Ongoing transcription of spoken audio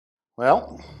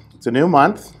Well, it's a new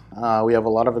month. We have a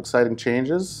lot of exciting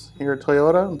changes here at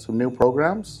Toyota and some new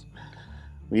programs.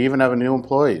 We even have a new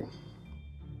employee.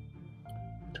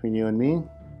 Between you and me,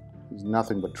 he's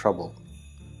nothing but trouble.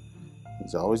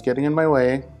 He's always getting in my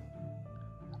way. I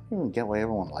don't even get why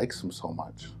everyone likes him so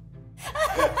much.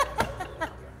 I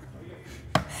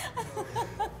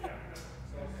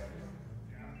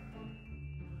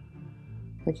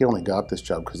think he only got this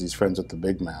job because he's friends with the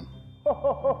big man.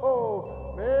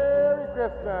 Oh, Merry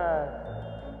Christmas!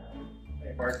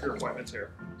 Hey, mark your appointments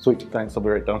here. Sweet, thanks. I'll be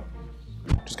right down.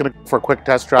 Just gonna go for a quick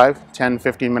test drive,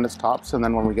 10-15 minutes tops, and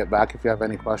then when we get back, if you have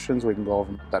any questions, we can go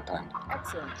over them at that time.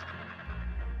 Excellent.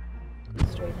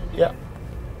 Straight in. Yeah.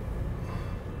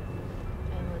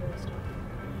 And what do we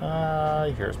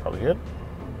start? Here's probably good.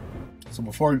 So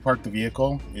before we park the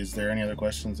vehicle, is there any other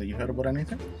questions that you had about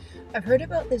anything? I've heard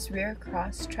about this rear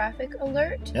cross traffic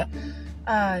alert.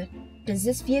 Yeah. Does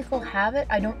this vehicle have it?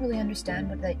 I don't really understand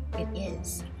what it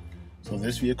is. So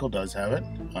this vehicle does have it.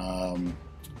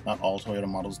 Not all Toyota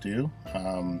models do.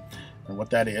 And what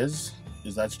that is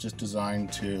that's just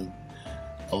designed to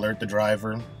alert the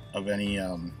driver of any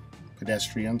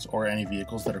pedestrians or any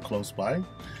vehicles that are close by.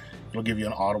 It'll give you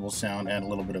an audible sound and a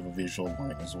little bit of a visual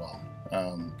warning as well.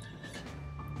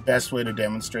 Best way to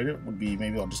demonstrate it would be,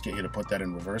 maybe I'll just get you to put that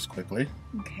in reverse quickly.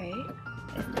 Okay.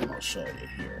 And then I'll show you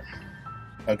here.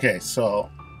 Okay, so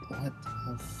what?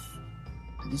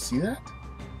 Did you see that?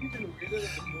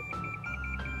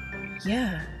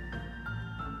 Yeah.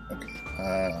 Okay.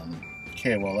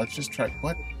 Okay. Well, let's just try.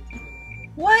 What?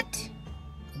 What?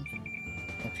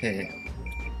 Okay.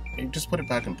 Hey, just put it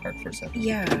back in park for a second.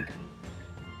 Yeah.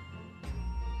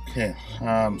 Okay.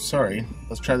 Sorry.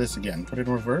 Let's try this again. Put it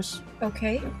in reverse.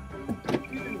 Okay.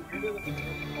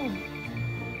 Oh.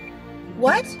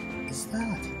 What? What is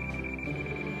that?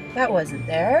 That wasn't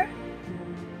there.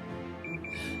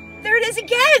 There it is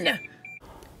again!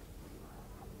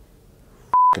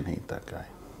 I hate that guy.